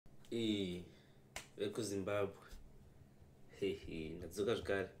vekuzimbabwe ndadzoka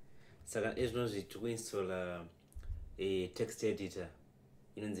zvakare saka ezvinozvi tikuinstalla text editor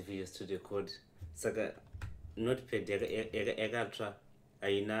inonzi Visual Studio Code. Saka notepad yakatsva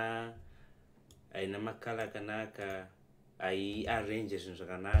haina makala akanaka, haiarrange zvinhu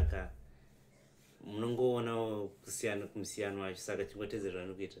zvakanaka, munongoonawo kusiyana kumusiyano wacho. Saka tingotedzera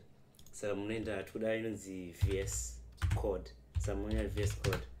nokuita saka munoenda tikuda inonzi VS Code. Saka munoenda VS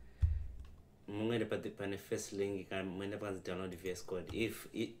Code mungoenda pane first link kana munoenda pakanzi download VS Code.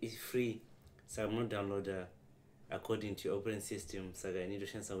 If free, saka munodownloada according to your operating system. Saka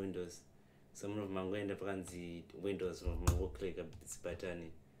initoshandisa Windows, so mangoenda pakanzi Windows mangoclicka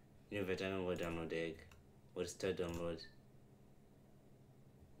button inobva tanga download yega or start download.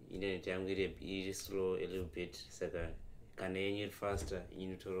 Internet yangu iri slow a little bit, saka kana yenyu iri faster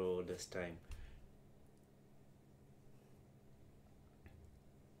inotoro less time.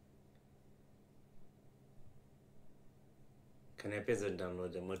 Kana yapedza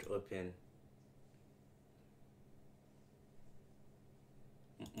download moti open,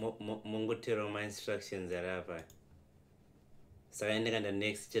 mongoterawo ma instructions ari apa. Saka ndikaenda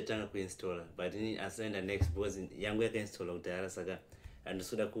next chatanga kuinstalla, but asaenda next because yangu yakainstalla kudhara, saka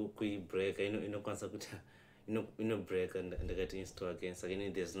handisikuda kuibreaka. Inokwanisa kuti inobreaka ndikati install again. Saka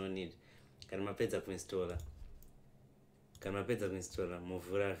there's no need. Kana mapedza kuinstalla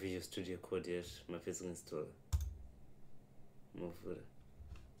movhura Visual Studio Code yacho. Mapedza kuinstalla movhura.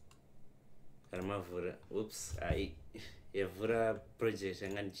 Kana mavhura, oops, yavhura project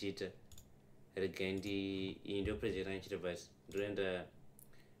yanga ndichiita. Regai iyi ndio project yanga ndichiita, but ndoenda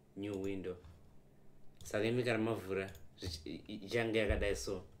new window. Saka imi kana mavhura ichange yakadai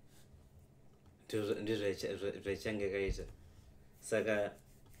so, ndizvo zvichange yakaita. Saka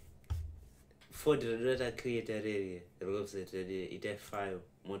folder rodata create riri website riri itai file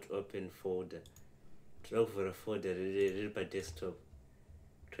moti open folder. Toda kuvhura folder riri padesktop.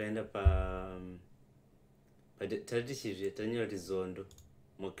 Toenda tatichizve tanyora kuti zondo,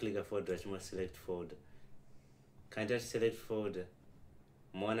 moclicka folder vacho select folder. Kana tati select folder,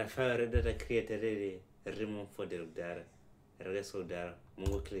 moona file redata create riri mufolder kudhara rakaiswa kudhara,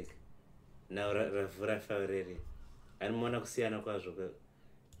 mongoclicka now ravhura file riri. Anomaona kusiyana kwazvo,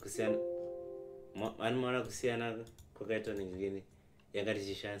 anomaona kusiyana kwakaita nengini yanga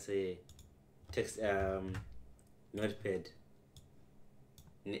tichishandisa text notepad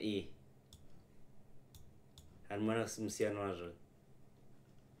ne anomaona musiyano wazvo.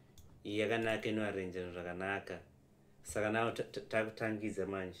 Iyi yakanaka, inoarrange zvinhu zvakanaka. Saka nawo takutangidza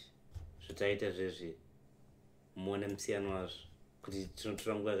manje zvotaita zvezvi muone musiyano wazvo kuti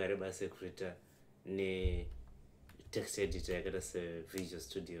tinotora nguva yakareba sei kuita ne text editor yakaita seVisual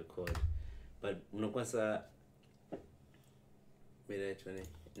Studio Code. But munokwanisa miraitone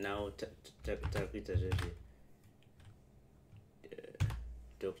now takuita zvezvi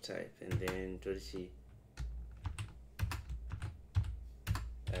doc type and then torichi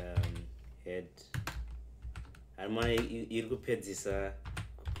head. Anomaona iri kupedzisa,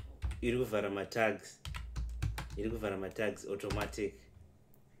 iri kuvhara matags automatic.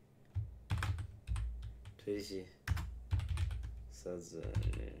 Torichi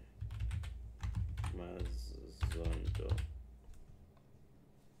sazane mazondo.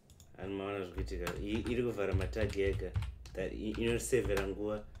 Anomaona zvikuitika, iri kuvhara matag yega, inosevera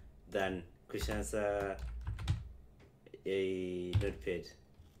nguva than kushandisa notepad.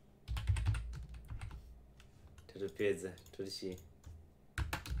 Tatopedza torichi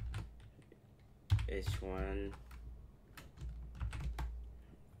h1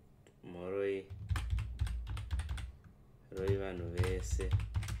 moroi vanhu vese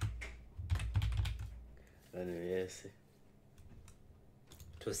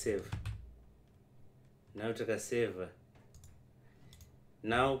tosave. Now takaseva,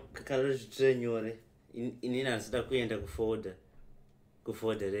 now kakalo zvitire nyore. Inini handisida kuenda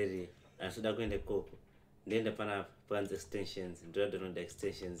kufolder riri, handisida kuenda ikoko. Ndoenda panapa pakanzi extensions, ndodownload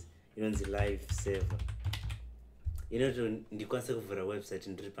extensions inonzi live server. Inoti ndikwanise kuvhura website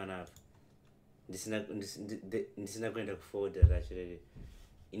ndiri panapa ndisina kuenda kufolder racho riri.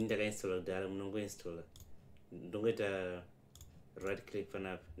 Ini ndakainstalla kudhara, munongoinstalla, ndongoita right click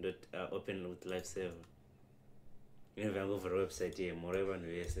panapa ndoti open with live server. Inobva yangovhura website yemhoro vanhu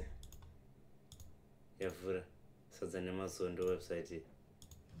vese, yavhura sadza nemazondo website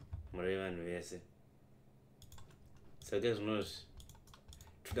mhoro vanhu vese. Saka zvinozvi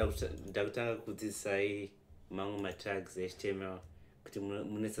ndakutanga kudzidzisai mamwe matags HTML kuti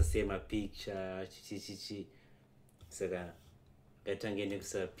munetsa sei mapicture chichichichi. Saka ngatange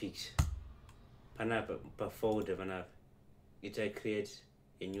nekuisa picture panapa pafolder panapa itai create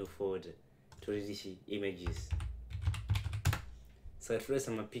a new folder tori images. Saka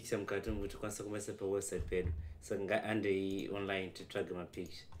toisa mapicture mukati kuti tikwanisa kumaisa pa website pedu. Saka ande online titsvage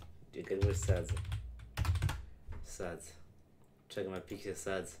mapicture. Ndikati sadza tsvaga mapicture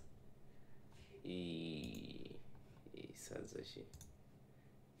sadza sadza chi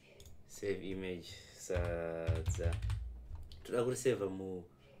save image sadza toda kuriseva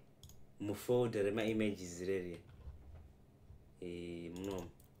mu folder rema images reri muno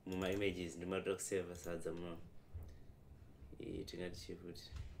muma images ndimatoda kuseva sadza muno tingati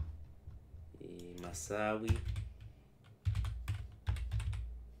chifuti masawi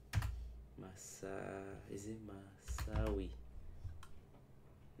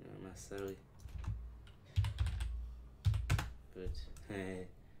masawi good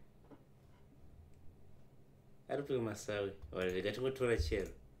aripi masawi wala tingotora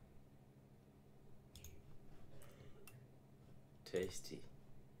chero tasty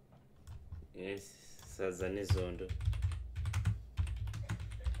yes sadza nezondo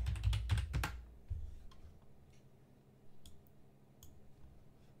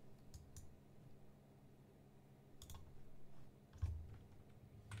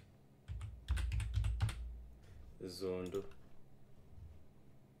zondo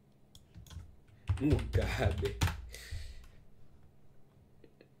mugabe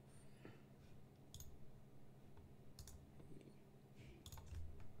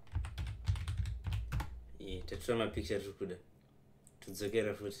tatora mapicture tiri kuda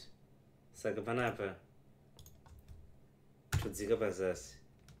tudzokera futi. Saka panapa tudzika pazasi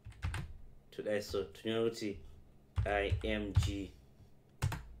todai so tonyora kuti img.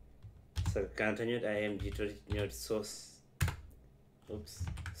 Saka kana tanyora img tonyora kuti source.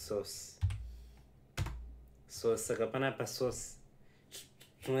 Saka panapa source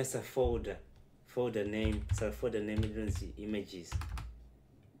tunoisa folder name. Saka folder name inonzi images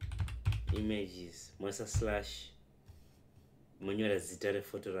moisa slash monyora zita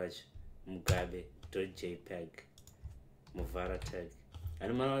refoto racho mugabe .jpeg muvhara tag.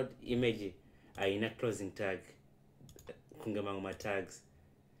 Ani mana image haina closing tag kunge mamwe matags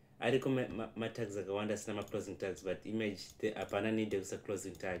ariko matags akawanda asina maclosing tags, but image hapana need kuisa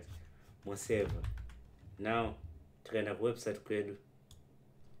closing tag moseva. Now tikaenda kuwebsite kwedu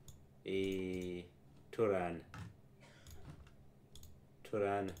torana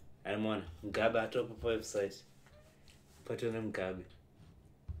animona mugabe atopo pa website patona mugabe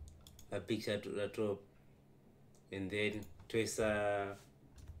a picture to top, and then toisa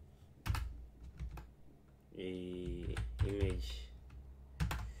image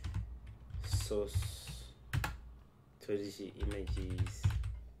source toishi images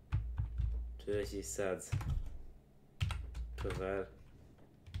toishi sadza tovhara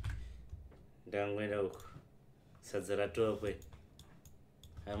ndangoenda uko sadza ratopwe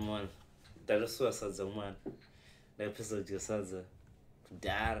amona ndatosuwa sadza mwana ndaipesa kudya sadza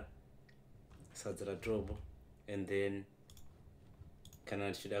kudhara sadza ratopo. And then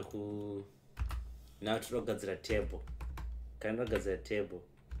kana tichida now toda kugadzira table. Kana ndagadzira table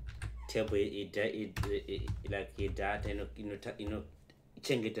like data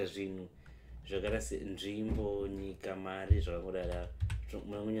inochengeta zvinhu zvakaita senzvimbo, nyika, mari, zvakangodaro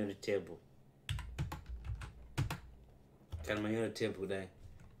munonyora table. Kana manyora table kudai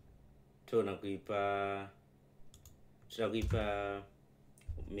toona kuipa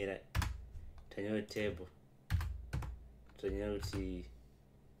mira tanyora table tanyora kuti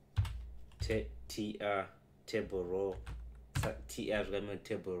tr table row tr zvakamira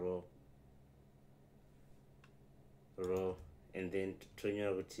table row, and then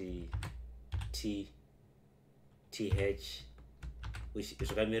tonyora kuti th which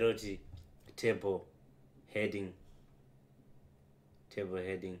zvakamira kuti table heading table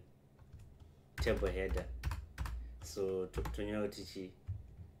header. So tonyora kuti chi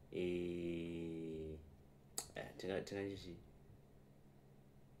tinganjichi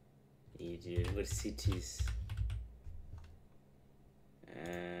ngoti cities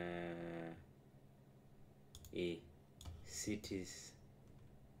cities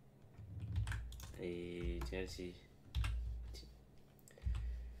tinganjichi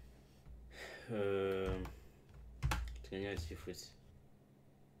tinganjichi futi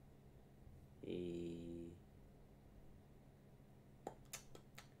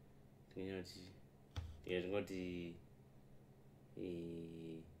tingoti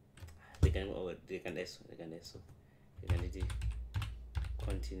rekandeso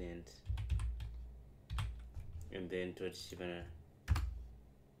continent, and then tochipana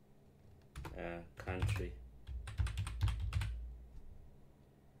country,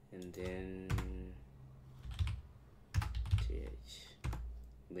 and then th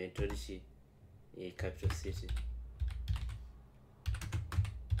then torichi capital city,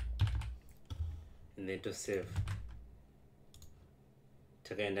 and then to save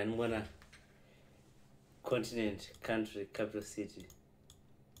takaenda ningona continent, country, capital city,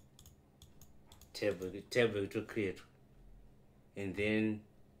 table to create, and then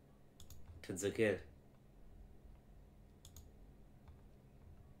to dzokera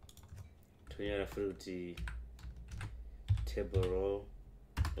tonyora futi kuti table row,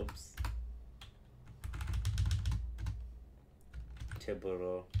 table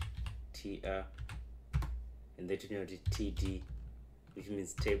row tr, and then tonyora kuti td, which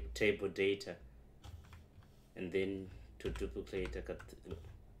means table data, and then to duplicate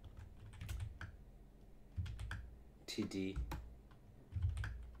td,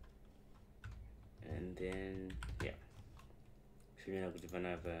 and then yeah, shonyora kuti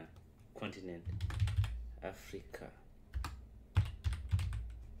panapa continent Africa,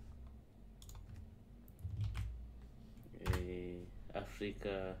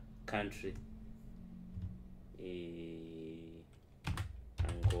 Africa, country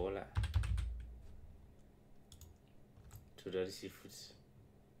Angola, todarichi futi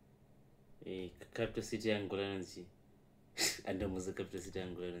capital city Angola nonzi andamuza capital city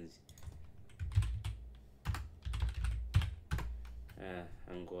Angola nonzi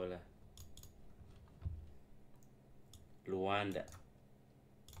Angola, Luanda,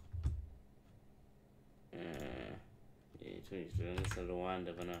 tunaisa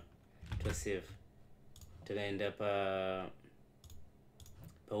Luanda pana to save, takaenda pa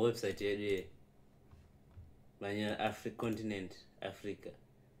website yedu manya continent Africa,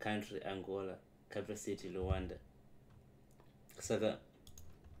 country Angola, capital city Luanda. Saka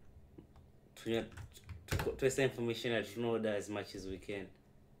toisa information that you know as much as we can,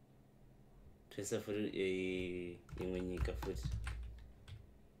 toisa for imwe nyika futi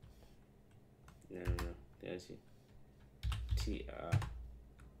no that's tr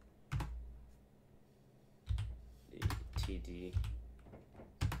td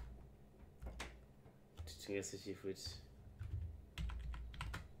tingese chifuti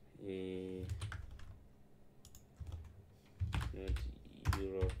not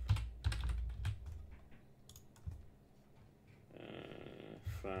Europe,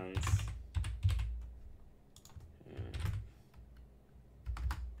 France,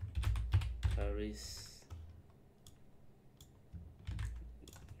 Paris,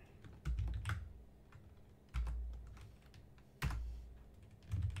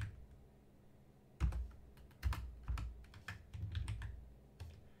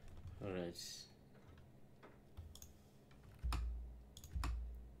 all right.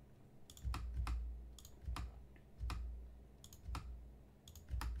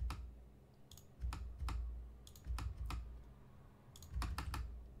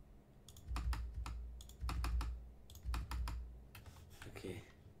 Okay,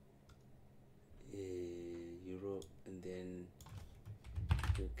 Europe, and then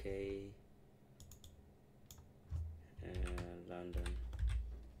UK,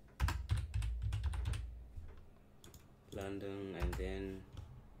 London, and then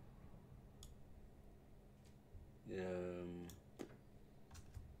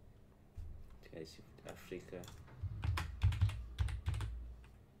Africa,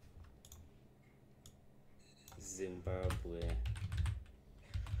 Zimbabwe,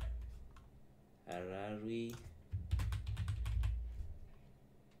 Harare,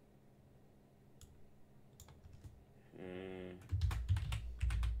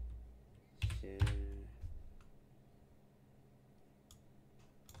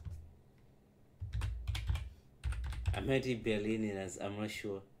 I might be Berlin, as I'm not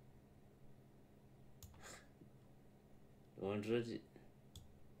sure. 100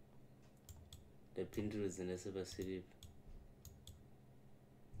 the Pinterest in the Super City.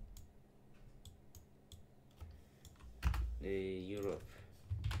 Europe,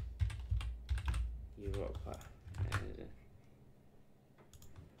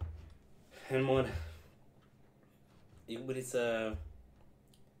 and more. But it's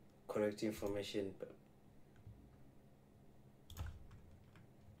correct information.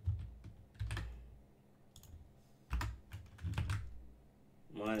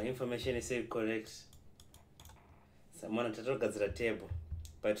 Mwana information is correct. Mwana tatogadzira table,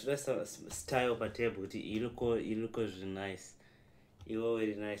 but toda style pa table kuti iluko zviri nice, iwo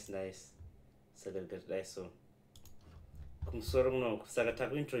very nice. Saka tikati so kumusoro muno saka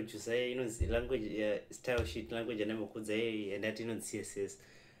takuintroduce inonzi language style sheet, language yanemukudza yandati inonzi CSS.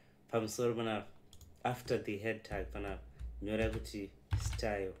 Pamusoro pana after the head tag pana nyora kuti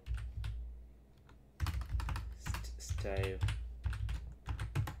style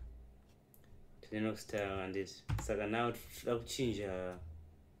ndinokusta handiti. Saka now toda kuchinja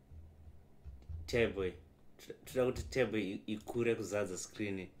table. Toda kuti table ikure kuzadza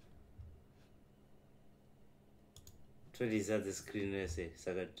screen. Todizadza screen yese.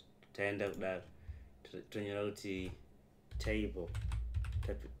 Saka taenda kudaro. Tonyora kuti table.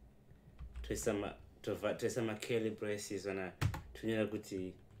 Toisa ma curly braces wana tonyora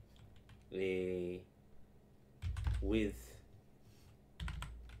kuti width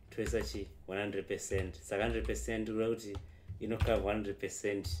toisa chi 100%. Saka 100% kura kuti inokava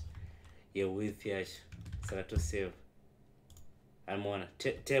 100% ye width yacho. Saka to save. Amona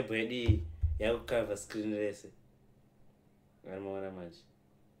table yedu yakukava screen rese. Amona manje.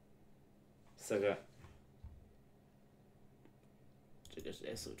 Saka just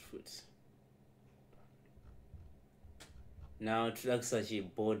assault foot. Now toda kusachi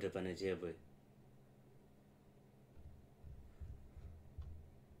border pane table.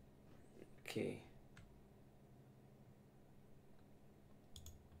 Okay.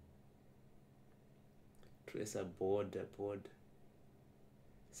 Trace a board.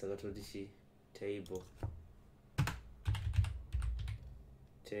 Saka todishi table.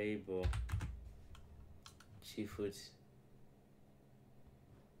 Chifoot.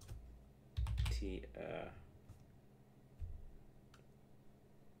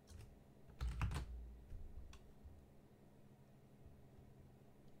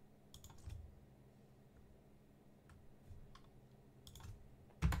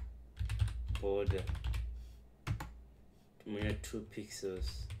 Border. Tumenya 2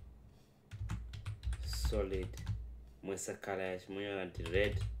 pixels. Solid. Mwesa color yacho. Mwenya anti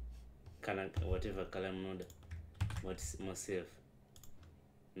red. Color, whatever color mnoda. More safe.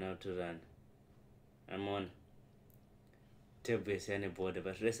 Now to run. I'm on table yani border,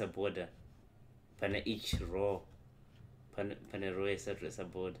 but there's a border. Pane each row. Pane row is a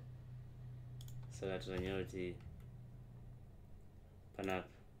border. So that tunanyoti panap.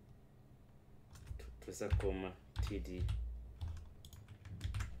 Tusa comma TD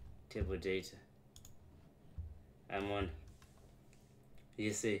table data. I'm on.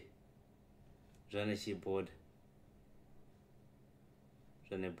 You see, run a board.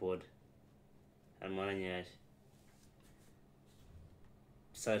 Run a board. I'm on a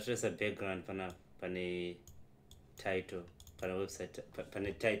so just a background pane title, pane website,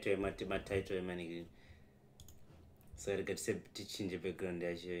 pane title, my title, many. So I get to change the background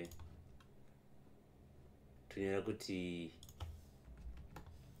as you. Tunyora kuti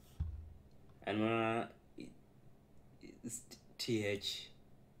anwa th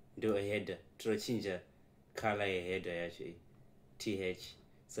ndo header. Tunachinja color ya header yacho th.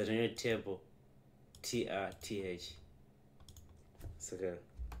 So tunyora table trth. Saka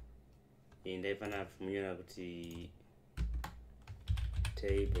indai pana munyora kuti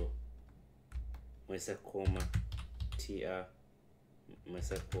table mwesa comma tr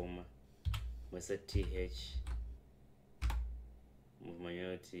mwesa comma mwesa th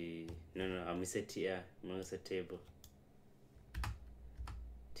munyora kuti no amise tr mwesa table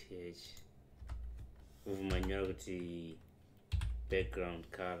th munyora kuti background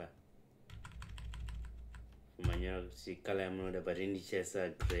color manyora kuti color yamunoda but indichesa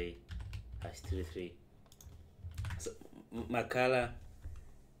gray #33. So makala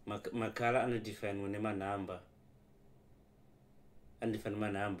anodefine nema number. Anodefine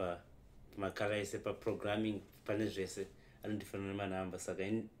manumber makala ese pa programming pane zvese anodefine nema number. Saka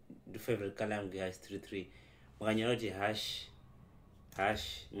the favorite color yangu #33. Makanyora kuti hash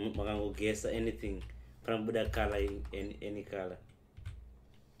makangogesa anything panobuda color any color.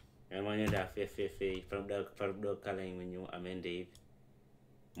 Manyora FFF panobuda color imwe amende hivi.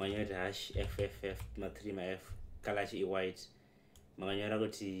 Manyora #FFF ma3 ma f color chi white. Manyora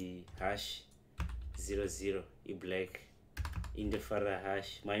kuti #00 i black. Indefara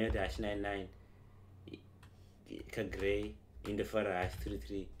hash manyora #99 ka gray. Indefara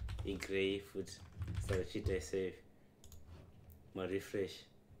 #33 i gray foot. So chita save ma refresh.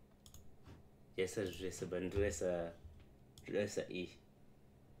 Yes, address bandresa e.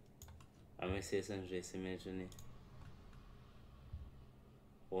 Amesesa address metone.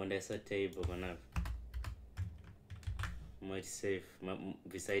 Wanda esa table mana might save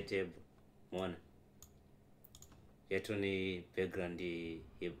beside table mona yatoni background ye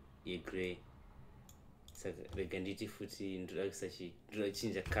gray. Saka reganditi futi ndirakusachi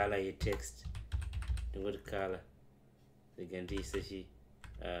ndirachinja color ye text ndingoti color regandisachi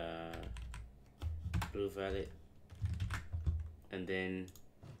blue violet and then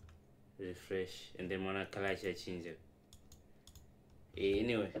refresh and then mona color chachinja.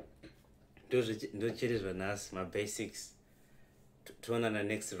 Anyway, those are my basics. Tuona na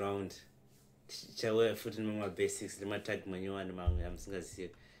next round tichauya futi nemamwe basics nematag manyowani mamwe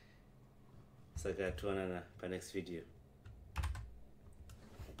amusingazivi. Saka tionana panext video.